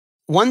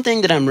One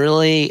thing that I'm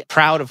really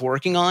proud of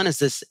working on is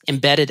this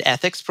embedded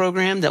ethics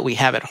program that we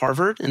have at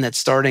Harvard and that's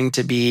starting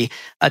to be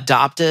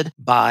adopted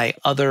by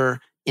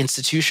other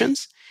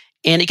institutions.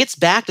 And it gets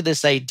back to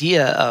this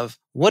idea of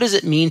what does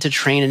it mean to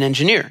train an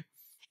engineer?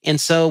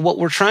 And so, what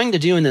we're trying to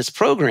do in this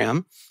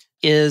program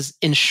is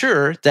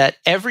ensure that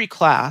every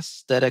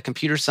class that a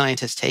computer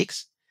scientist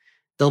takes,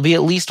 there'll be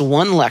at least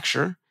one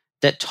lecture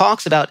that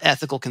talks about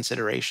ethical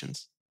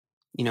considerations,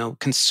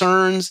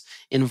 concerns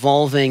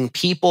involving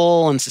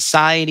people and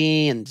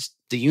society and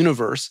the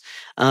universe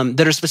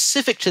that are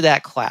specific to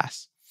that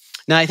class.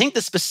 Now, I think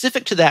the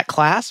specific to that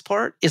class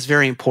part is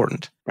very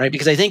important, right?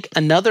 Because I think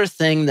another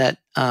thing that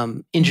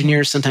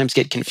engineers sometimes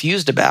get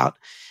confused about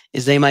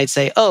is they might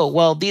say, oh,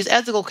 well, these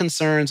ethical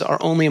concerns are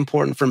only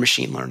important for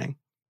machine learning.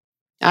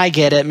 I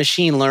get it.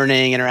 Machine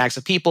learning interacts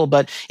with people,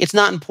 but it's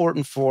not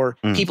important for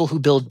Mm. people who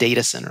build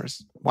data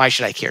centers. Why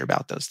should I care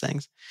about those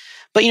things?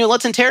 But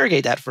let's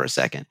interrogate that for a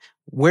second.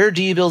 Where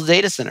do you build a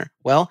data center?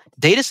 Well,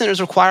 data centers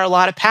require a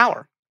lot of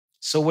power.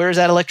 So where's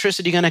that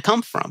electricity going to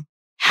come from?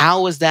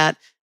 How is that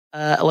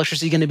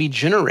electricity going to be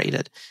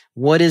generated?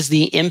 What is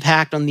the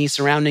impact on the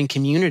surrounding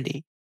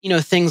community?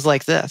 Things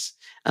like this.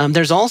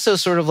 There's also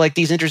sort of like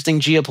these interesting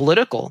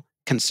geopolitical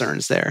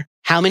concerns there.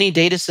 How many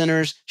data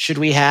centers should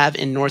we have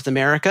in North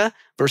America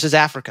versus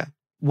Africa?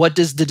 What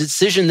does the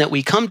decision that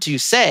we come to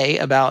say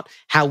about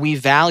how we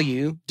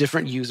value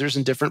different users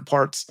in different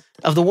parts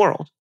of the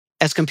world?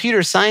 As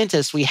computer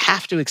scientists, we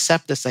have to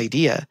accept this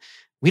idea.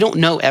 We don't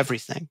know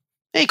everything.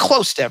 Hey,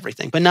 close to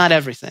everything, but not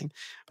everything,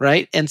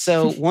 right? And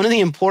so one of the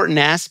important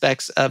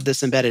aspects of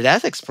this embedded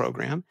ethics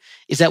program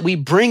is that we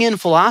bring in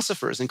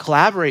philosophers and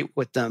collaborate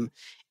with them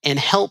and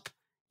help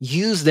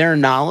use their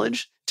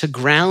knowledge to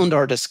ground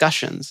our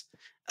discussions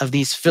of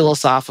these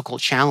philosophical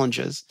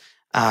challenges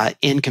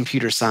in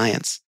computer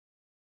science.